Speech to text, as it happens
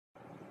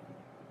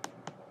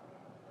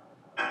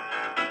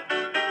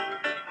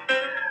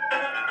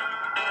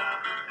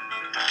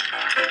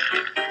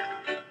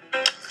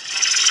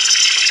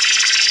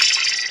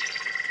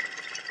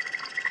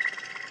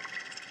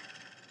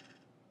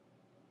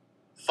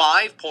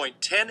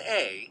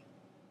5.10a,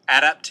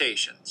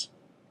 Adaptations.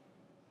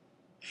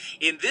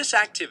 In this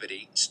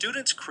activity,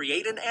 students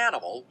create an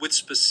animal with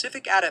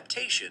specific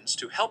adaptations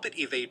to help it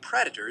evade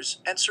predators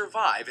and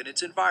survive in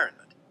its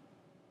environment.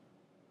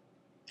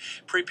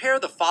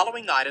 Prepare the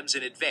following items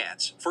in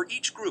advance for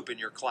each group in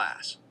your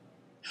class: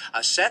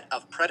 a set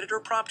of predator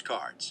prompt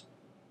cards,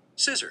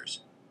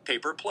 scissors,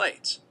 paper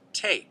plates,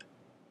 tape,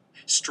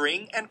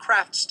 string and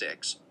craft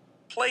sticks,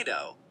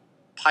 Play-Doh,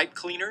 pipe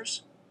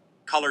cleaners,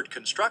 colored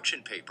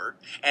construction paper,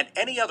 and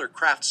any other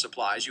craft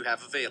supplies you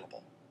have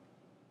available.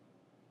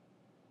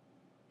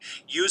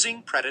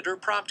 Using predator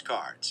prompt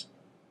cards.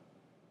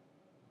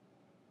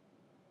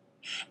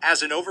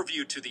 As an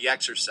overview to the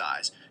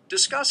exercise,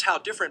 discuss how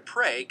different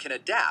prey can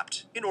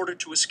adapt in order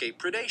to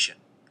escape predation,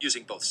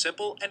 using both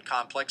simple and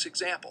complex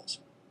examples.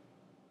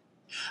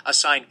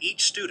 Assign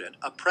each student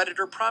a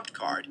predator prompt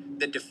card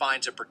that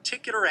defines a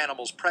particular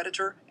animal's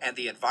predator and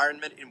the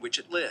environment in which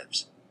it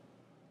lives.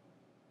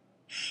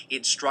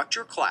 Instruct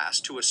your class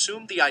to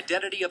assume the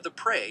identity of the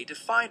prey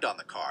defined on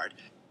the card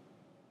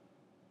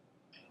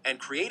and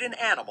create an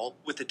animal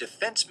with a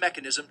defense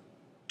mechanism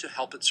to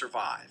help it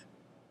survive.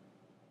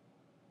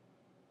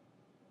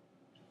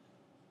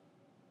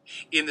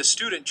 In the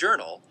student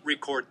journal,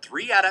 record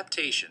 3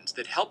 adaptations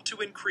that help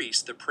to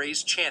increase the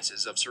prey's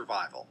chances of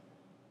survival.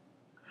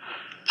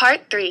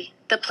 Part 3,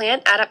 the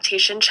Plant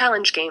Adaptation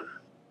Challenge Game.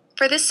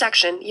 For this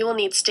section, you will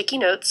need sticky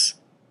notes,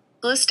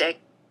 glue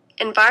stick,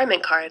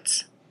 environment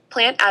cards,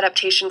 plant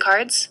adaptation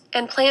cards,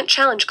 and plant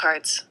challenge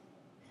cards.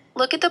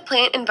 Look at the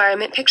plant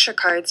environment picture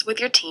cards with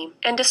your team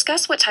and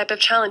discuss what type of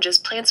challenges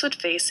plants would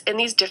face in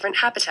these different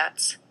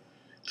habitats.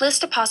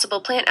 List a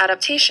possible plant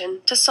adaptation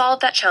to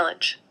solve that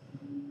challenge.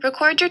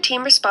 Record your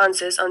team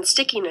responses on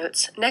sticky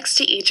notes next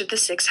to each of the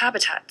 6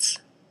 habitats.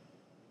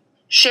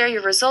 Share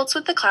your results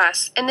with the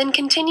class and then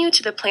continue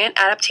to the plant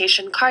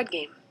adaptation card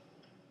game.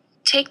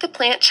 Take the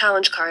plant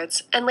challenge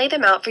cards and lay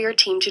them out for your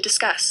team to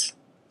discuss.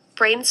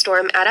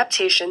 Brainstorm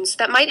adaptations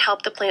that might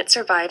help the plant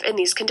survive in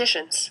these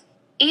conditions.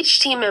 Each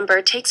team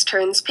member takes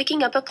turns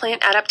picking up a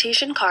plant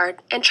adaptation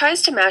card and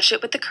tries to match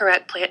it with the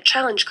correct plant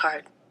challenge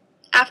card.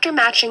 After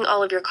matching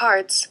all of your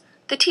cards,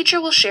 the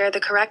teacher will share the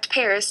correct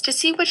pairs to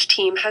see which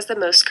team has the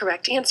most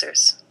correct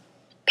answers.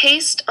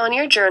 Paste on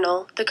your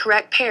journal the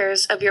correct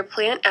pairs of your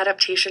plant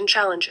adaptation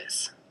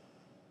challenges.